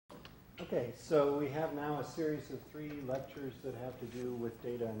Okay, so we have now a series of 3 lectures that have to do with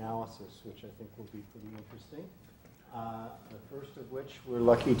data analysis, which I think will be pretty interesting. The first of which, we're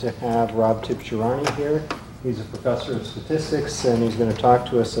lucky to have Rob Tibshirani here. He's a professor of statistics, and he's going to talk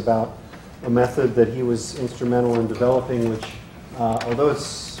to us about a method that he was instrumental in developing, which, although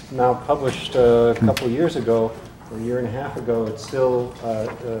it's now published a couple of years ago, or a year and a half ago, it still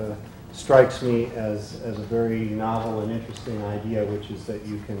strikes me as a very novel and interesting idea, which is that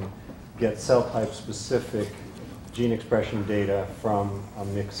you can get cell type specific gene expression data from a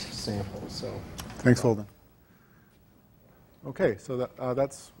mixed sample. So, thanks, Holden. Okay, so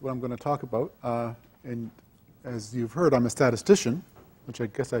that's what I'm going to talk about. And as you've heard, I'm a statistician, which I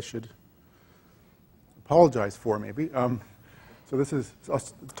guess I should apologize for, maybe. So this is,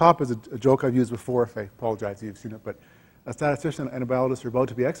 top is a joke I've used before. If I apologize if you've seen it, but a statistician and a biologist are about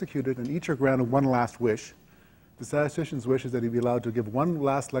to be executed, and each are granted one last wish. The statistician's wish is that he be allowed to give one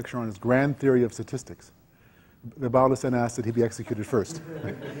last lecture on his grand theory of statistics. The biologist then asks that he be executed first.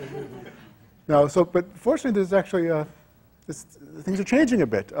 Now, but fortunately, there's actually things are changing a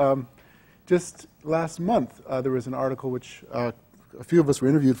bit. Just last month, there was an article which a few of us were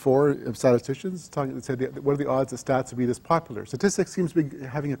interviewed for, of statisticians, that said, what are the odds that stats will be this popular? Statistics seems to be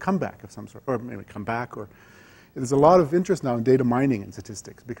having a comeback of some sort, or maybe comeback, or there's a lot of interest now in data mining and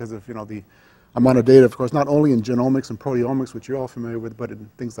statistics because of the amount of data, of course, not only in genomics and proteomics, which you're all familiar with, but in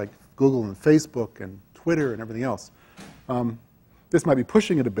things like Google and Facebook and Twitter and everything else. This might be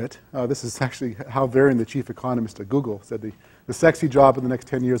pushing it a bit. This is actually Hal Varian, the chief economist at Google, said the sexy job in the next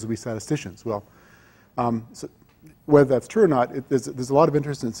 10 years will be statisticians. Well, so whether that's true or not, there's a lot of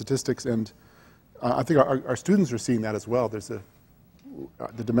interest in statistics, and I think our students are seeing that as well. There's the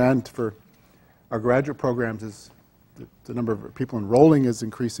demand for our graduate programs is the number of people enrolling is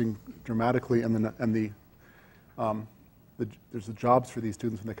increasing dramatically, and there's the jobs for these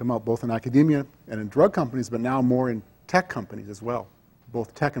students when they come out, both in academia and in drug companies, but now more in tech companies as well,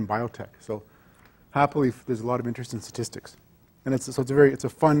 both tech and biotech. So happily, there's a lot of interest in statistics, and it's a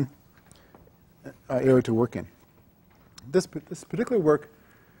fun area to work in. This particular work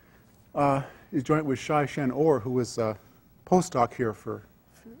is joint with Shai-Shen Orr, who was a postdoc here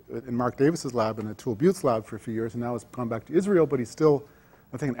in Mark Davis's lab and Atul Butte's lab for a few years, and now has gone back to Israel, but he's still,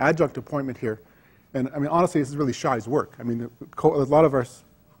 I think, an adjunct appointment here. And I mean, honestly, this is really Shai's work. I mean, a lot of our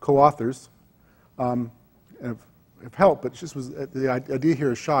co-authors have helped, but just was the idea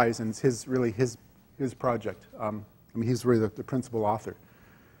here is Shai's, and it's really his project. I mean, he's really the principal author,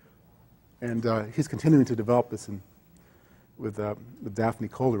 and he's continuing to develop this with Daphne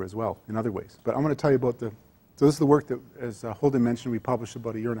Kohler as well in other ways. But I'm going to tell you about so this is the work that, as Holden mentioned, we published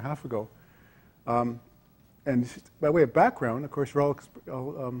about a year and a half ago. And by way of background, of course, you're all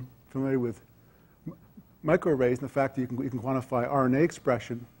familiar with microarrays and the fact that you can quantify RNA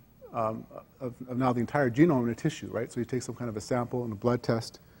expression of now the entire genome in a tissue, right? So you take some kind of a sample in a blood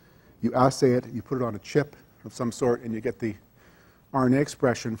test, you assay it, you put it on a chip of some sort, and you get the RNA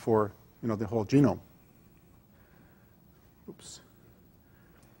expression for the whole genome. Oops.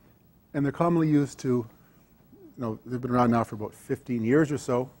 And they're commonly used to, they've been around now for about 15 years or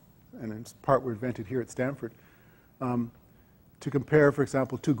so, and in part were invented here at Stanford, to compare, for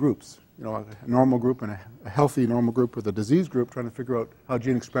example, two groups, a normal group and a healthy normal group with a disease group, trying to figure out how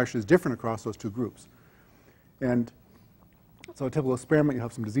gene expression is different across those two groups. And so a typical experiment, you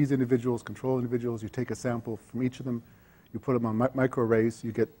have some disease individuals, control individuals, you take a sample from each of them, you put them on microarrays,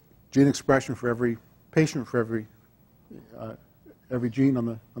 you get gene expression for every patient, for every gene on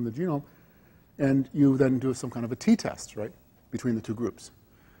the genome, and you then do some kind of a t-test, right, between the two groups.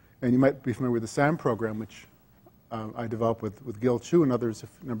 And you might be familiar with the SAM program, which I developed with Gil Chu and others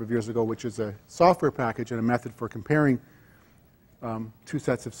a number of years ago, which is a software package and a method for comparing two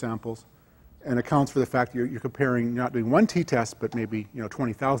sets of samples, and accounts for the fact that you're comparing, you're not doing one t-test, but maybe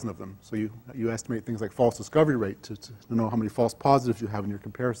 20,000 of them. So you estimate things like false discovery rate to know how many false positives you have in your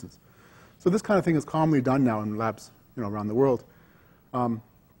comparisons. So this kind of thing is commonly done now in labs around the world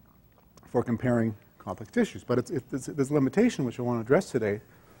for comparing complex tissues. But there's a limitation which I want to address today,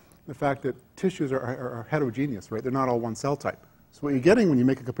 the fact that tissues are heterogeneous, right? They're not all one cell type. So what you're getting when you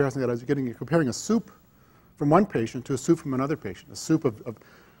make a comparison like that is you're comparing a soup from one patient to a soup from another patient, a soup of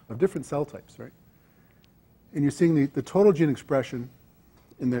different cell types, right? And you're seeing the total gene expression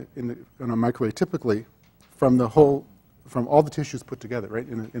in a microarray typically from all the tissues put together, right,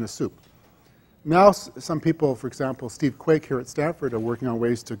 in a soup. Now, some people, for example, Steve Quake here at Stanford, are working on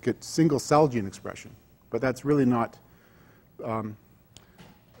ways to get single cell gene expression, but that's really not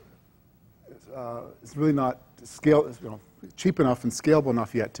it's really not cheap enough and scalable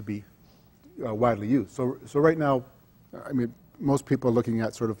enough yet to be widely used. So right now, I mean, most people are looking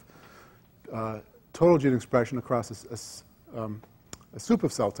at sort of total gene expression across a soup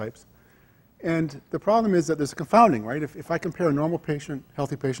of cell types. And the problem is that there's a confounding, right? If I compare a normal patient,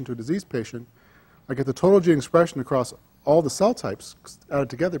 healthy patient, to a diseased patient, I get the total gene expression across all the cell types added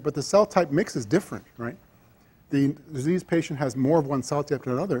together, but the cell type mix is different, right? The diseased patient has more of one cell type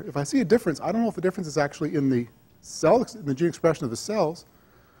than another. If I see a difference, I don't know if the difference is actually in the in the gene expression of the cells,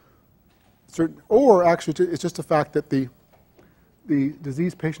 or actually it's just the fact that the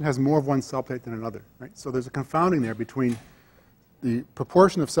diseased patient has more of one cell type than another, right? So there's a confounding there between the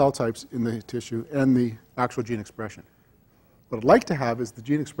proportion of cell types in the tissue and the actual gene expression. What I'd like to have is the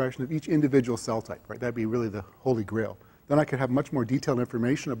gene expression of each individual cell type, right? That'd be really the holy grail. Then I could have much more detailed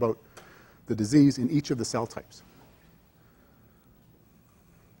information about the disease in each of the cell types.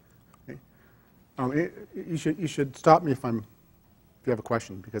 Okay. You should stop me if you have a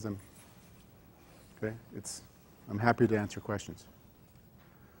question, because I'm happy to answer questions.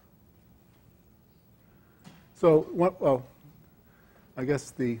 So, well, I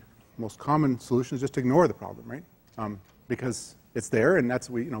guess the most common solution is just to ignore the problem, right? Because it's there, and that's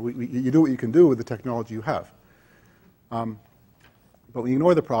you do what you can do with the technology you have. But when you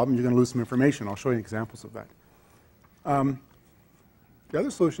ignore the problem, you're going to lose some information. I'll show you examples of that. The other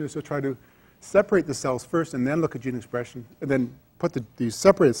solution is to try to separate the cells first, and then look at gene expression, and then put these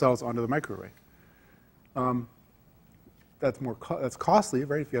separated cells onto the microarray. That's costly,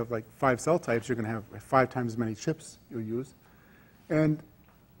 right? If you have like 5 cell types, you're going to have 5 times as many chips you'll use. And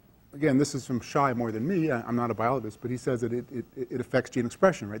again, this is from Shai more than me. I'm not a biologist, but he says that it affects gene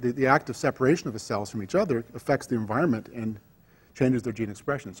expression, right? The act of separation of the cells from each other affects the environment and changes their gene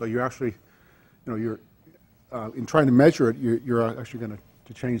expression. So you're actually, you're in trying to measure it, you're actually going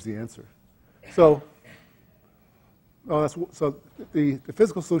to change the answer. So, the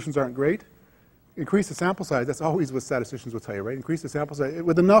physical solutions aren't great. Increase the sample size. That's always what statisticians will tell you, right? Increase the sample size.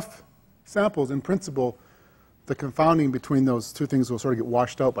 With enough samples, in principle, the confounding between those two things will sort of get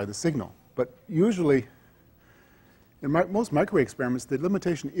washed out by the signal. But usually, in most microarray experiments, the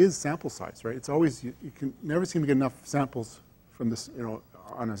limitation is sample size, right? It's always, you can never seem to get enough samples from this,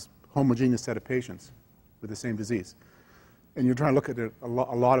 on a homogeneous set of patients with the same disease. And you're trying to look at a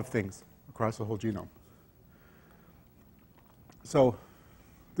lot of things across the whole genome. So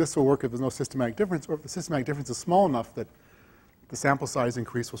this will work if there's no systematic difference, or if the systematic difference is small enough that the sample size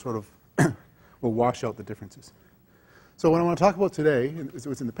increase will sort of will wash out the differences. So what I want to talk about today, and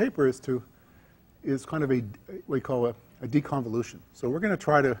what's in the paper, is kind of what we call a deconvolution. So we're going to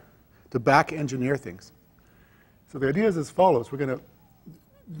try to back engineer things. So the idea is as follows. We're going to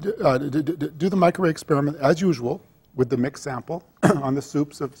do the microarray experiment as usual with the mixed sample on the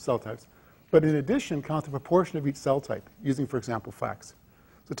soups of cell types, but in addition count the proportion of each cell type using, for example, FACS.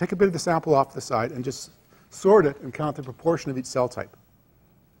 So take a bit of the sample off the side and just sort it and count the proportion of each cell type.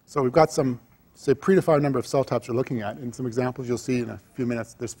 So we've got some, say, predefined number of cell types we're looking at. In some examples you'll see in a few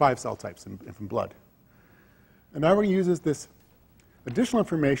minutes, there's 5 cell types from blood. And now we're going to use this additional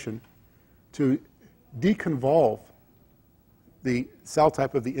information to deconvolve the cell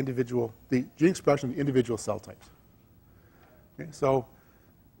type of the gene expression of the individual cell types. Okay, so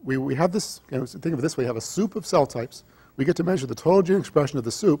we have this, think of it this way, we have a soup of cell types. We get to measure the total gene expression of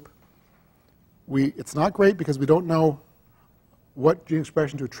the soup. It's not great because we don't know what gene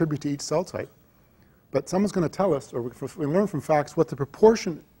expression to attribute to each cell type. But someone's going to tell us, or we learn from FACS, what the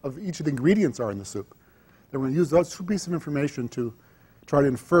proportion of each of the ingredients are in the soup. Then we're going to use those 2 pieces of information to try to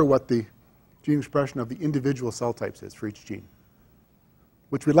infer what the gene expression of the individual cell types is for each gene,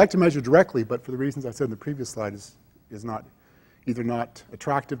 which we'd like to measure directly, but for the reasons I said in the previous slide, is either not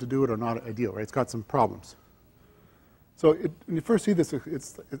attractive to do it or not ideal, right? It's got some problems. So when you first see this,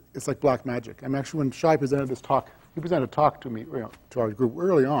 it's like black magic. I mean, actually, when Shai presented this talk, he presented a talk to me, to our group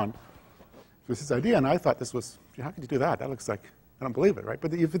early on, with this idea, and I thought this was, how could you do that? That looks like, I don't believe it, right?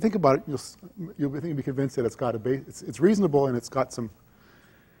 But if you think about it, you'll be convinced that it's got a base, it's reasonable, and it's got some,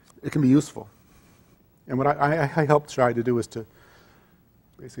 it can be useful. And what I helped Shai to do is to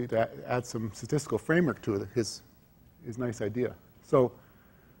basically add some statistical framework to his nice idea. So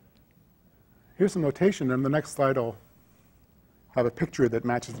here's some notation, and the next slide I'll have a picture that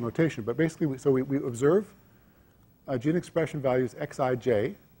matches the notation. But basically, we observe gene expression values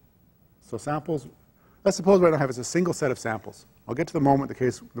xij. So samples, let's suppose what I have is a single set of samples. I'll get to the moment,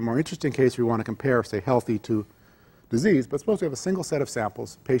 the more interesting case we want to compare, say, healthy to disease. But suppose we have a single set of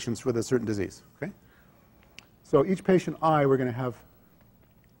samples, patients with a certain disease. Okay? So each patient I, we're going to have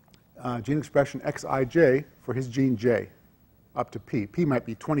gene expression xij for his gene j up to p. P might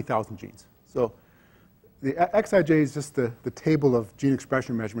be 20,000 genes. So the xij is just the table of gene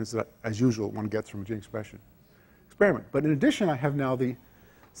expression measurements that, as usual, one gets from a gene expression experiment. But in addition, I have now the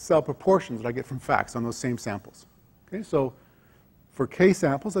cell proportions that I get from facts on those same samples. Okay, so for K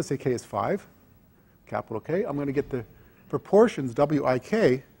samples, let's say K is 5, capital K, I'm going to get the proportions,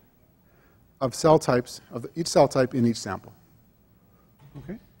 WIK, of cell types, of each cell type in each sample.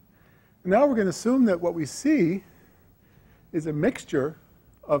 Okay? Now we're going to assume that what we see is a mixture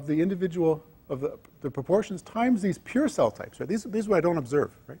of the individual, of the proportions times these pure cell types. Right? These are what I don't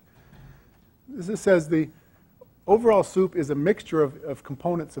observe. Right? This says the overall soup is a mixture of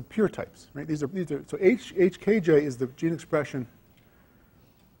components of pure types. Right? So HKJ is the gene expression.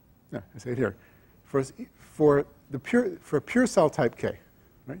 Yeah, I say it here. For a pure cell type K.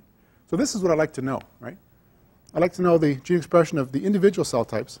 Right? So this is what I like to know. Right? I like to know the gene expression of the individual cell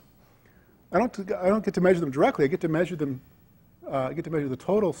types. I don't get to measure them directly. I get to measure them. I get to measure the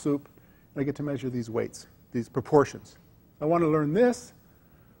total soup, and I get to measure these weights, these proportions. I want to learn this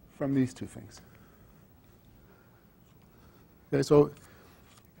from these two things. Okay, so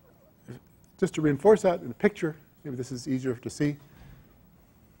just to reinforce that in a picture, maybe this is easier to see.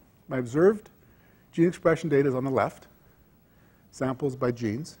 My observed gene expression data is on the left, samples by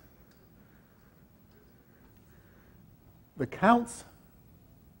genes. The counts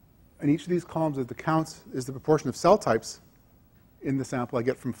in each of these columns is the proportion of cell types in the sample I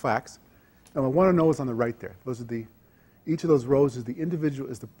get from facts. And what I want to know is on the right there. Each of those rows is the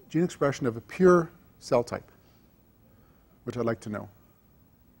gene expression of a pure cell type, which I'd like to know.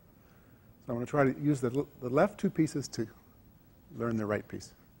 So I'm going to try to use the left two pieces to learn the right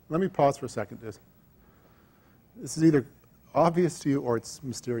piece. Let me pause for a second. This is either obvious to you or it's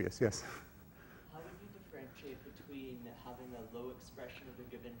mysterious. Yes? How would you differentiate between having a low expression of a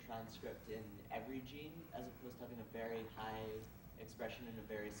given transcript in every gene as opposed to having a very high expression in a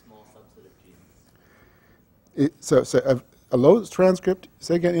very small subset of genes? So a low transcript,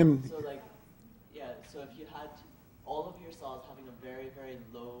 say again, So if you had all of your cells having a very, very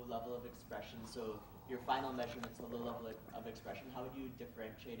low level of expression, so your final measurement's a low level of expression, how would you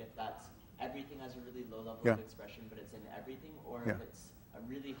differentiate if that's everything has a really low level of expression, but it's in everything, or if it's a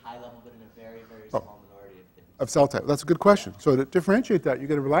really high level, but in a very, very small minority of things? Of cell type. That's a good question. So to differentiate that, you're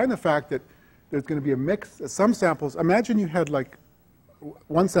going to rely on the fact that there's going to be a mix. Some samples, imagine you had like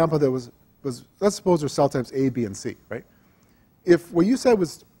one sample that was let's suppose there's cell types A, B, and C, right? If what you said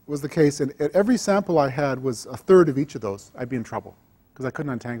was the case, and every sample I had was a third of each of those, I'd be in trouble because I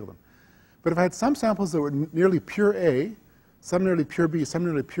couldn't untangle them. But if I had some samples that were nearly pure A, some nearly pure B, some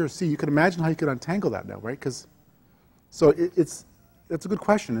nearly pure C, you can imagine how you could untangle that now, right? It's a good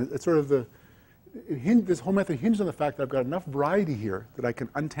question. It's sort of this whole method hinges on the fact that I've got enough variety here that I can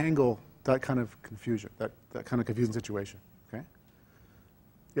untangle that kind of confusion, that kind of confusing situation. Okay?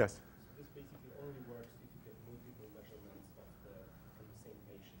 Yes? So this basically only works if you get multiple measurements from the same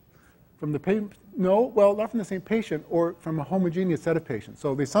patient. From the patient? No, well, not from the same patient or from a homogeneous set of patients.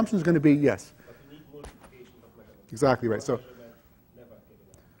 So the assumption is going to be yes. But you need multiplication of measurements. Exactly right. So, Never good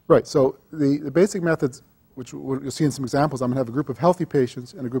enough. right. So the basic methods, which you'll see in some examples, I'm going to have a group of healthy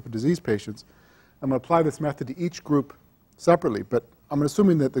patients and a group of diseased patients. I'm going to apply this method to each group separately, but I'm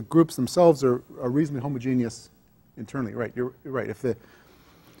assuming that the groups themselves are reasonably homogeneous internally. Right. You're right.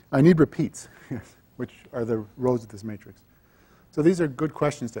 I need repeats, yes, which are the rows of this matrix. So these are good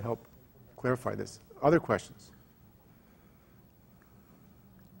questions to help clarify this. Other questions?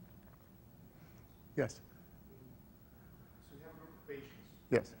 Yes? So you have a group of patients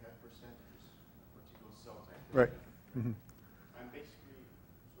Yes. that have percentages of particular cell type. Right. Mm-hmm. I'm basically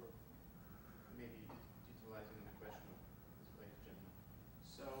sort of maybe utilizing the question of this ladies and gentlemen.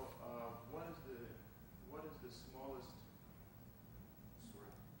 So what is the smallest sort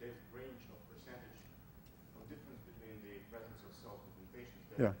of range of percentage of difference between the presence of cells between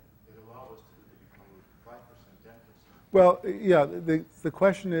patients that allow us to become 5%, 10%? Well, yeah, the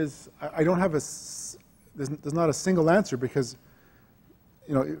question is, I don't have there's not a single answer because,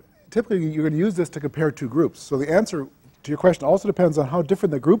 typically you're going to use this to compare two groups. So the answer to your question also depends on how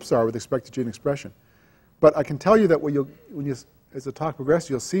different the groups are with respect to gene expression. But I can tell you that as the talk progresses,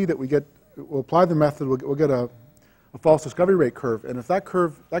 you'll see that we'll apply the method, we'll get a false discovery rate curve. And if that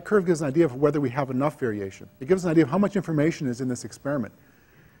curve gives an idea of whether we have enough variation. It gives an idea of how much information is in this experiment.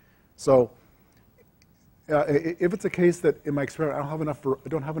 So if it's a case that in my experiment I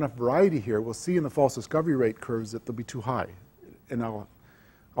don't have enough variety here, we'll see in the false discovery rate curves that they'll be too high. And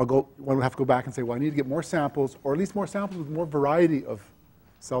we'll have to go back and say, well, I need to get more samples, or at least more samples with more variety of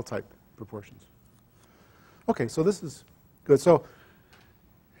cell type proportions. Okay, so this is good. So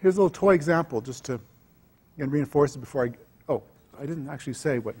here's a little toy example just to reinforce it before I didn't actually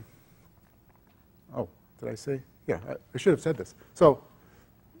say what, did I say? Yeah, I should have said this. So,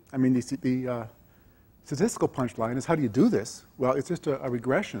 I mean, statistical punchline is, how do you do this? Well, it's just a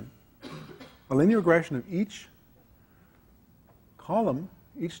regression, a linear regression of each column,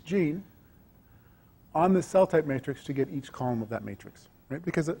 each gene, on the cell type matrix to get each column of that matrix, right?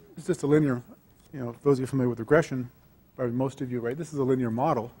 Because it's just a linear, those of you familiar with regression, probably most of you, right? This is a linear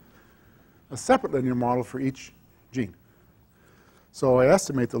model, a separate linear model for each gene. So I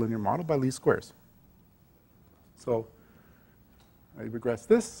estimate the linear model by least squares. So I regress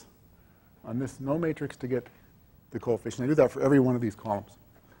this on this no matrix to get the coefficient. I do that for every one of these columns.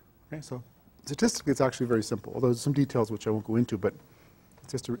 Okay, so statistically, it's actually very simple, although there's some details which I won't go into, but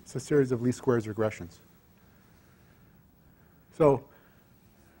it's just it's a series of least squares regressions. So,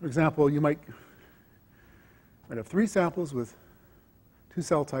 for example, you might have 3 samples with 2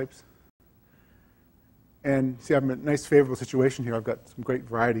 cell types. And see, I'm in a nice favorable situation here. I've got some great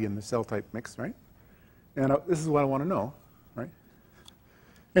variety in the cell type mix, right? And this is what I want to know, right?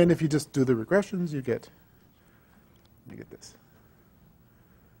 And if you just do the regressions, you get this.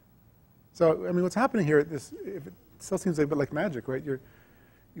 So, I mean, what's happening here, it still seems a bit like magic, right? You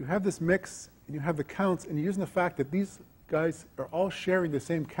have this mix, and you have the counts, and you're using the fact that these guys are all sharing the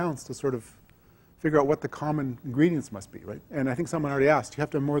same counts to sort of figure out what the common ingredients must be, right? And I think someone already asked, you have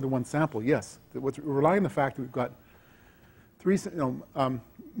to have more than one sample. Yes. We're relying on the fact that we've got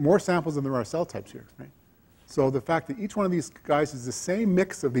more samples than there are cell types here, right? So the fact that each one of these guys is the same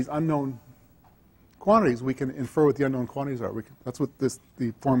mix of these unknown quantities, we can infer what the unknown quantities are. That's what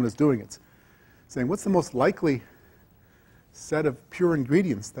the formula is doing. It's saying, what's the most likely set of pure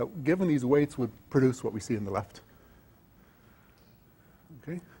ingredients that, given these weights, would produce what we see in the left?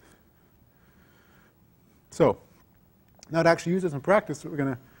 Okay. So now to actually use this in practice, we're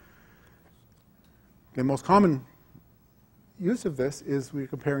going to, the most common use of this is we're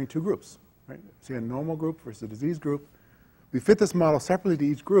comparing 2 groups, right? See, a normal group versus a disease group. We fit this model separately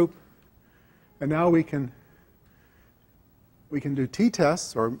to each group, and now we can do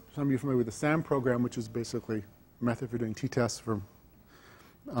t-tests, or some of you are familiar with the SAM program, which is basically a method for doing t-tests for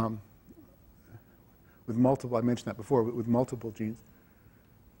with multiple, I mentioned that before, with multiple genes.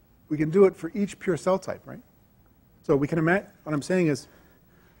 We can do it for each pure cell type, right? So we can imagine, what I'm saying is,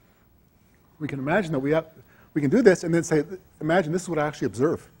 we can imagine that we can do this and then say, imagine this is what I actually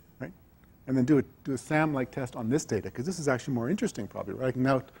observe, right? And then do a SAM-like test on this data, because this is actually more interesting probably, right? I can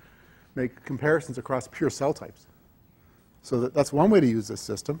now make comparisons across pure cell types. So that's one way to use this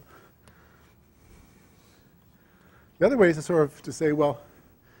system. The other way is to say, well,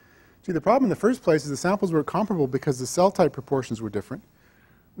 see, the problem in the first place is the samples were comparable because the cell type proportions were different.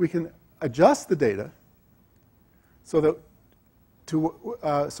 We can adjust the data so that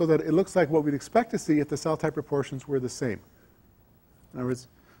it looks like what we'd expect to see if the cell type proportions were the same. In other words,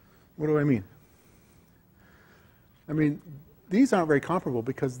 what do I mean? I mean, these aren't very comparable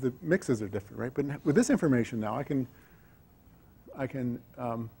because the mixes are different, right? But with this information now, I can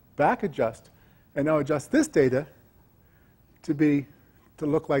back adjust and now adjust this data to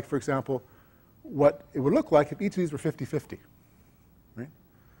look like, for example, what it would look like if each of these were 50-50, right?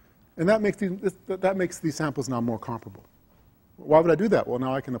 And that makes these samples now more comparable. Why would I do that? Well,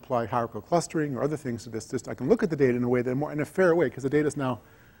 now I can apply hierarchical clustering or other things to this. Just I can look at the data in a way that in a fair way, because the data is now,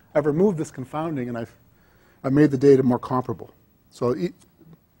 I've removed this confounding and I've made the data more comparable. So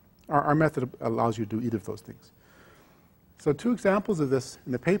our method allows you to do either of those things. So 2 examples of this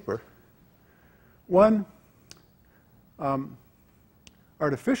in the paper. One,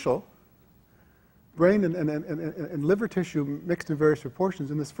 artificial brain and liver tissue mixed in various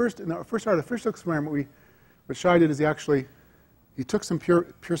proportions. In our first artificial experiment, what Shai did is he took some pure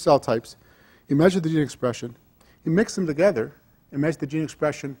cell types, he measured the gene expression, he mixed them together and measured the gene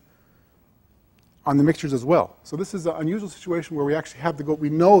expression on the mixtures as well. So this is an unusual situation where we actually have we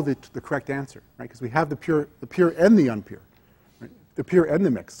know the correct answer, right? Because we have the pure and the unpure, right? The pure and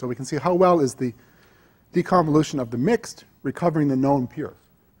the mixed. So we can see how well is the deconvolution of the mixed recovering the known pure.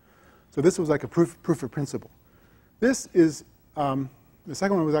 So this was like a proof of principle. This is, the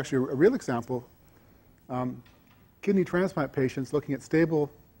second one was actually a real example. Kidney transplant patients looking at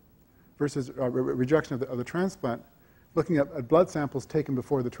stable versus rejection of the transplant, looking at blood samples taken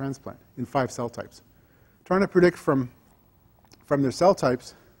before the transplant in 5 cell types, trying to predict from their cell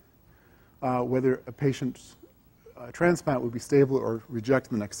types whether a patient's transplant would be stable or reject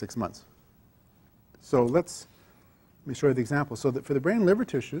in the next 6 months. So let me show you the example. So that for the brain and liver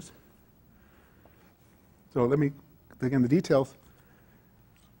tissues, so let me, again, the details.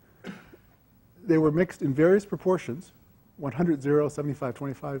 They were mixed in various proportions, 100, 0, 75,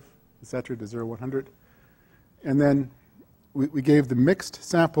 25, etc. to 0, 100. And then we gave the mixed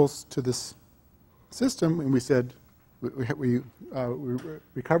samples to this system, and we said, we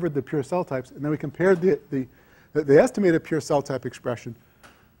recovered the pure cell types, and then we compared the estimated pure cell type expression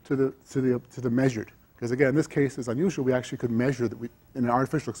to the measured. Because again, in this case is unusual. We actually could measure that. In an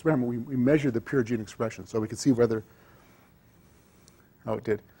artificial experiment, we measured the pure gene expression, so we could see how it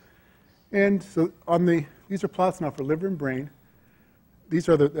did. And so these are plots now for liver and brain. These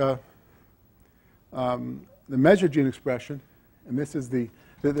are the measured gene expression, and this is the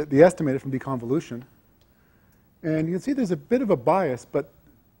estimated from deconvolution. And you can see there's a bit of a bias, but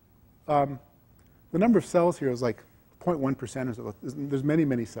the number of cells here is like 0.1% or so. There's many,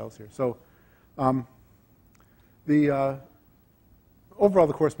 many cells here. So overall,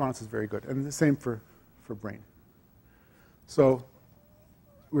 the correspondence is very good, and the same for brain. So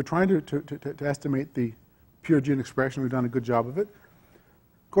we're trying to estimate the pure gene expression. We've done a good job of it.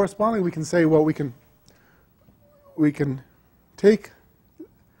 Correspondingly, we can say, well, we can take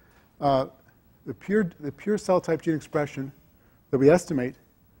the pure cell type gene expression that we estimate,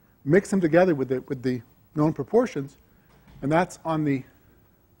 mix them together with the known proportions, and that's on the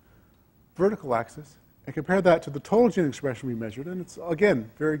vertical axis, and compare that to the total gene expression we measured, and it's, again,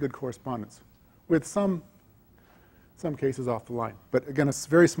 very good correspondence, with some cases off the line. But again, it's a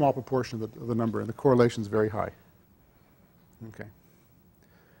very small proportion of the number, and the correlation is very high. Okay.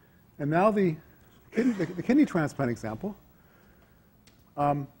 And now the kidney transplant example.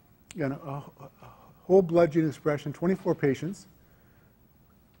 Again, a whole blood gene expression, 24 patients,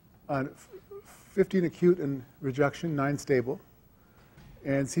 15 acute and rejection, 9 stable,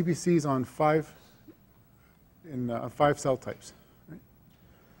 and CBCs on 5 cell types. Right?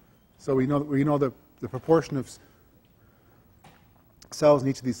 So we know the proportion of cells in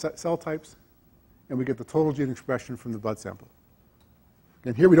each of these cell types, and we get the total gene expression from the blood sample.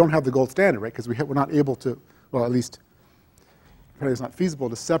 And here we don't have the gold standard, right? Because we're not able to, well, at least apparently it's not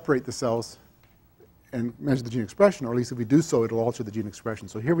feasible to separate the cells and measure the gene expression, or at least if we do so, it'll alter the gene expression.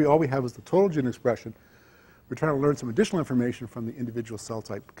 So here all we have is the total gene expression. We're trying to learn some additional information from the individual cell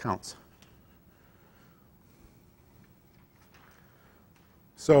type counts.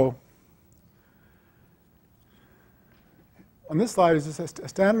 So on this slide is just a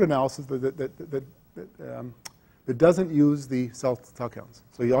standard analysis that doesn't use the cell counts.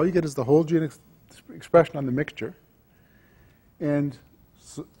 So all you get is the whole gene expression on the mixture. And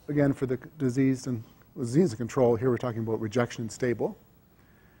so again, for the disease and control, here we're talking about rejection and stable.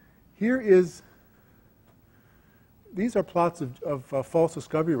 These are plots of false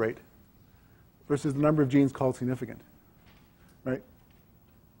discovery rate versus the number of genes called significant, right?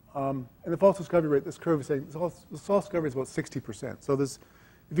 And the false discovery rate, this curve is saying the false discovery is about 60%. So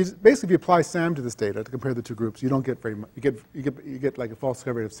basically, if you apply SAM to this data to compare the two groups, you don't get very much. You get like a false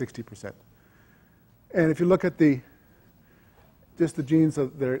discovery rate of 60%. And if you look at just the genes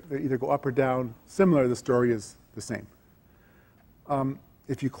that either go up or down, similar, the story is the same.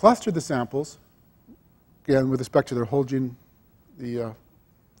 If you cluster the samples, again with respect to their whole gene, the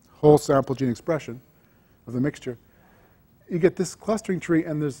whole sample gene expression of the mixture, you get this clustering tree,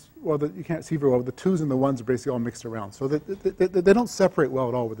 and you can't see very well, the 2s and the 1s are basically all mixed around. So they don't separate well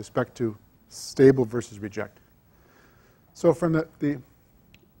at all with respect to stable versus reject. So from the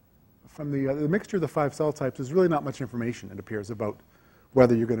mixture of the 5 cell types, there's really not much information, it appears, about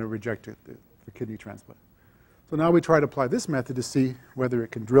whether you're going to reject the kidney transplant. So now we try to apply this method to see whether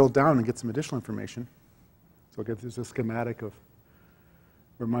it can drill down and get some additional information. So again, there's a schematic of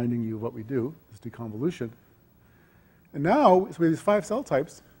reminding you of what we do, this deconvolution. And now, so we have these 5 cell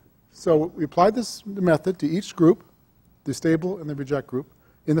types. So we applied this method to each group, the stable and the reject group,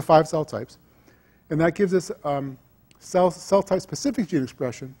 in the 5 cell types. And that gives us cell type specific gene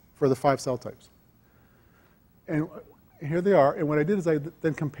expression for the 5 cell types. And here they are. And what I did is I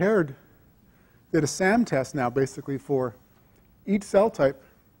then did a SAM test now basically for each cell type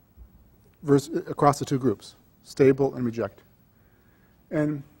across the 2 groups, stable and reject.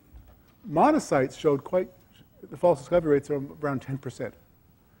 And monocytes showed the false discovery rates are around 10%.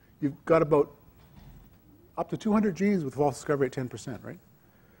 You've got about up to 200 genes with false discovery rate 10%, right?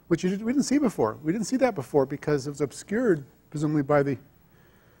 Which we didn't see before. We didn't see that before because it was obscured, presumably by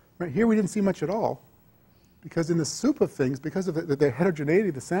right here we didn't see much at all. Because in the soup of things, because of the heterogeneity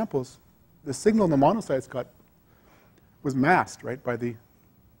of the samples, the signal in the monocytes was masked, right, by the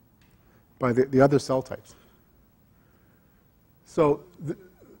other cell types. So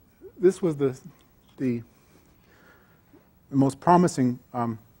this was the most promising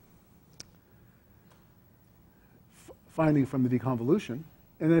finding from the deconvolution.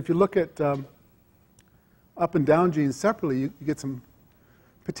 And then if you look at up and down genes separately, you get some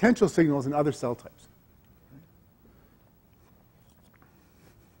potential signals in other cell types.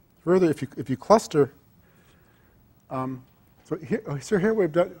 Further, if you cluster So here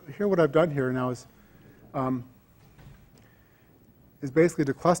what I've done here now is basically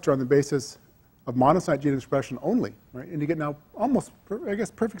to cluster on the basis of monocyte gene expression only, right? And you get now almost, I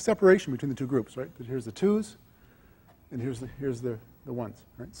guess, perfect separation between the two groups, right? Here's the 2s, and here's the 1s,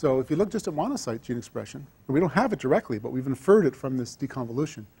 right? So if you look just at monocyte gene expression, we don't have it directly, but we've inferred it from this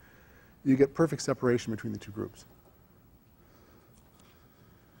deconvolution, you get perfect separation between the two groups.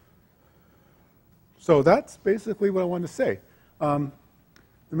 So that's basically what I wanted to say. The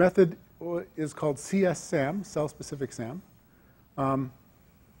method is called CS-SAM, cell-specific SAM,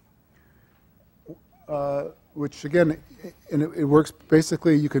 which again, it works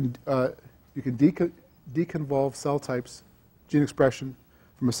basically. You can deconvolve cell types, gene expression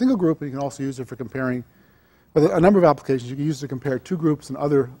from a single group, and you can also use it for comparing. With a number of applications, you can use it to compare two groups and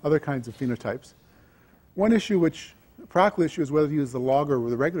other kinds of phenotypes. One issue, practical issue, is whether to use the log or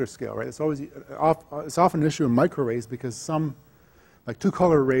the regular scale, right? It's often an issue in microarrays because some, like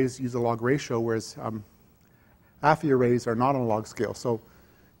two-color arrays, use a log ratio, whereas AFI arrays are not on a log scale. So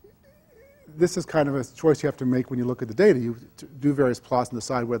this is kind of a choice you have to make when you look at the data. You do various plots and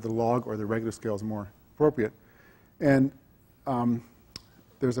decide whether the log or the regular scale is more appropriate. And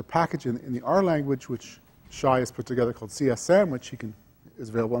there's a package in the R language which Shai has put together called CS-SAM, which is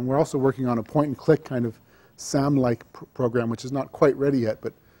available. And we're also working on a point-and-click kind of SAM-like program, which is not quite ready yet,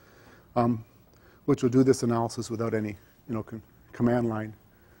 but which will do this analysis without any, command line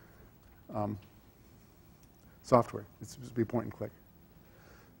software. It's just be point and click.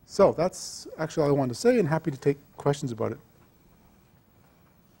 So that's actually all I wanted to say, and happy to take questions about it.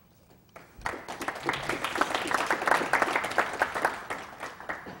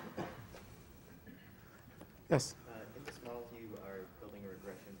 Yes. In this model, you are building a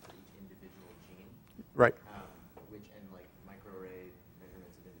regression for each individual gene. Right. And like microarray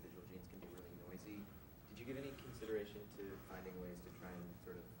measurements of individual genes can be really noisy. Did you give any consideration to finding ways to try and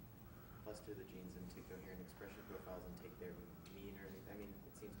sort of cluster the genes into coherent expression profiles and take their mean or anything? I mean,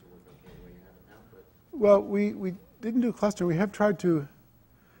 it seems to work okay the way you have it now, but. Well, we didn't do clustering. We have tried to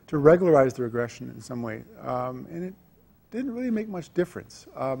regularize the regression in some way, and it didn't really make much difference.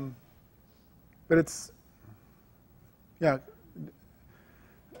 But it's, yeah,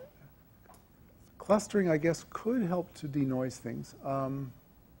 clustering, I guess, could help to denoise things.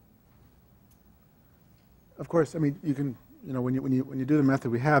 Of course, I mean, you can, when you do the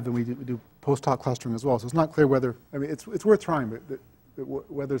method we have, then we do post-hoc clustering as well. So it's not clear whether, I mean, it's worth trying, but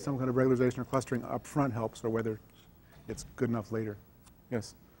whether some kind of regularization or clustering up front helps, or whether it's good enough later. Yes.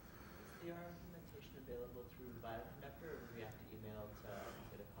 Is the implementation available through Bioconductor, or do we have to email to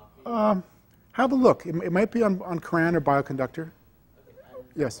get a copy? Have a look. It might be on Coran or Bioconductor. Okay, and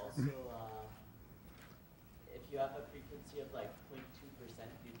Yes. also, if you have a frequency of like 0.2%,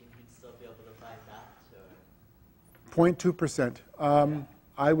 do you think you'd still be able to find that? 0.2%.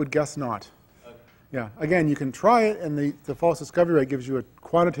 I would guess not. Okay. Yeah. Again, you can try it, and the false discovery rate gives you a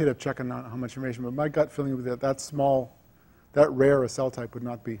quantitative check on how much information. But my gut feeling would be that small, that rare a cell type would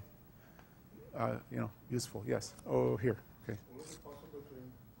not be, useful. Yes. Oh, here. Okay. Would it be possible to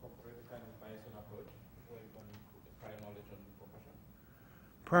incorporate a kind of Bayesian approach where you can include prior knowledge on proportion?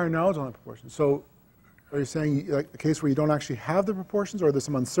 Prior knowledge on the proportions. So, are you saying like the case where you don't actually have the proportions, or there's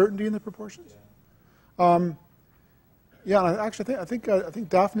some uncertainty in the proportions? Yeah. Yeah, and I think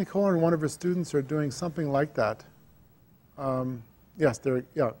Daphne Kohler and one of her students are doing something like that. Yes,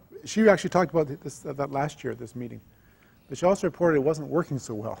 she actually talked about that last year at this meeting, but she also reported it wasn't working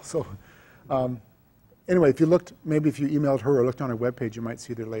so well. So, anyway, if you emailed her or looked on her webpage, you might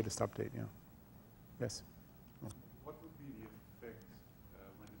see their latest update. Yeah. Yes. What would be the effect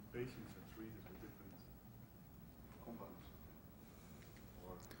when the patients are treated with different compounds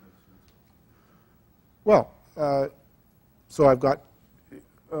or medicines? Well. So I've got,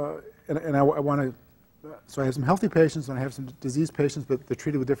 and I want to, so I have some healthy patients and I have some diseased patients, but they're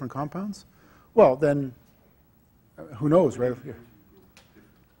treated with different compounds. Well, then, who knows, right? Yeah.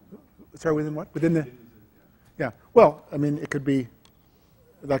 Sorry, within what? Within the, yeah. Well, I mean, that could be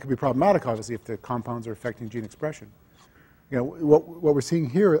problematic, obviously, if the compounds are affecting gene expression. What we're seeing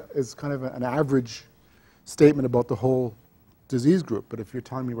here is kind of an average statement about the whole disease group. But if you're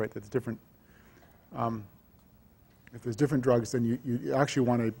telling me, right, that it's different, if there's different drugs, then you actually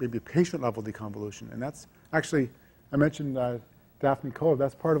want maybe a patient-level deconvolution. And that's actually, I mentioned Daphne Kohler,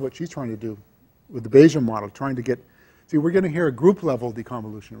 that's part of what she's trying to do with the Bayesian model, trying to get, see, we're getting here a group-level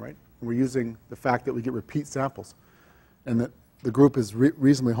deconvolution, right? And we're using the fact that we get repeat samples and that the group is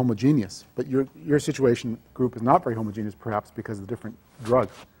reasonably homogeneous. But your situation group is not very homogeneous, perhaps, because of the different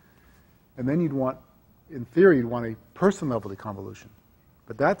drugs. And then you'd want, in theory, you'd want a person-level deconvolution.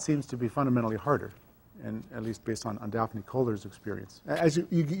 But that seems to be fundamentally harder. and at least based on Daphne Kohler's experience. As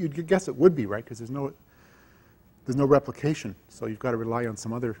you'd guess it would be, right? Because there's no replication, so you've got to rely on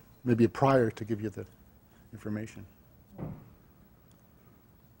some other, maybe a prior to give you the information.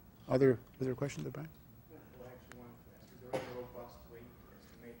 Other questions about? Well, I actually wanted to ask, is there a robust way to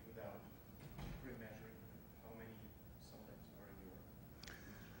estimate without remeasuring how many cell types are in your?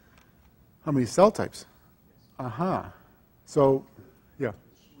 How many cell types? Aha. So, yeah.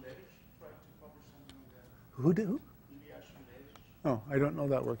 Schulevich tried to publish something on that. Who did? Who? Ilya Schulevich. Oh, I don't know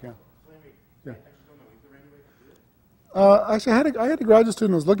that work. Yeah. So anyway, Yeah. I actually don't know. Is there any way to do it? Actually, I had a graduate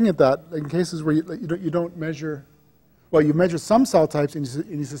student who was looking at that in cases where you don't measure. Well, you measure some cell types, and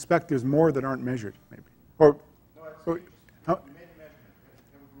you suspect there's more that aren't measured, maybe. Or, No, it's or you how, made a measurement.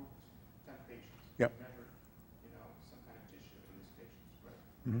 You have a group, 10 patients. Yep. You measured, some kind of tissue in these patients, right?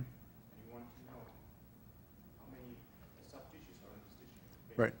 Mhm. And you want to know how many sub-tissues are in this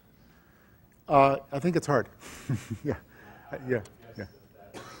tissue. right. I think it's hard. Yeah. Yeah. Yeah.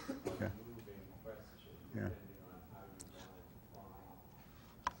 Yeah. Yeah.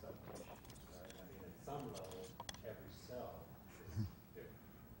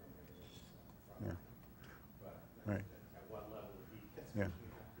 Right. Yeah.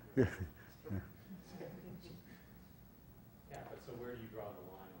 Yeah. Yeah, but so where do you draw the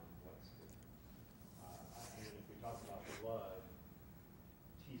line on what's good? I mean, if we talk about blood,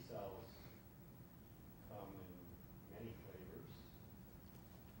 T cells come in many flavors.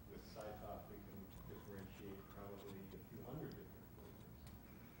 With cytop, we can differentiate probably a few hundred different flavors.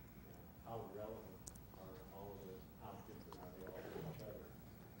 How relevant are all of those? How different are they all from each other?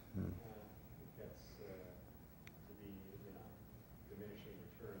 It gets to be, diminishing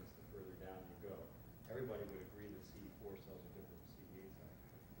returns the further down you go. Everybody would agree that CD4 cells are different from CD8 cells.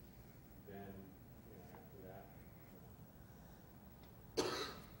 Then, after that. So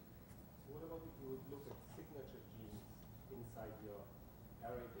what about if you would look at signature genes inside your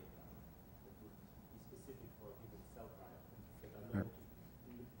array data that would be specific for a given cell type that are known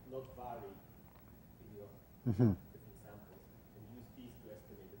to not vary in your Mhm. different samples, and use these to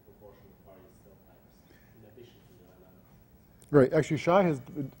estimate the proportion of various cell types in addition to your analysis? Right. Actually, Shai has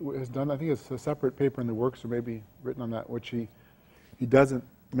done, I think it's a separate paper in the works, or maybe written on that, which he doesn't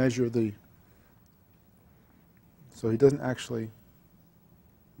measure the, so he doesn't actually,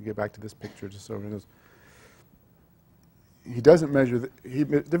 get back to this picture just so everyone knows. He doesn't measure, the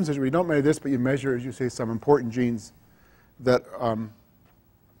difference is we don't measure this, but you measure, as you say, some important genes that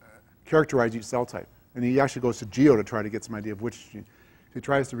characterize each cell type. And he actually goes to geo to try to get some idea of which gene. He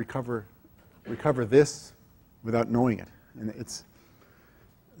tries to recover this without knowing it. And the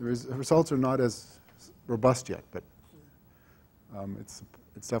results are not as robust yet, but it's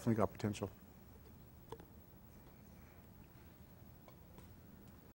definitely got potential.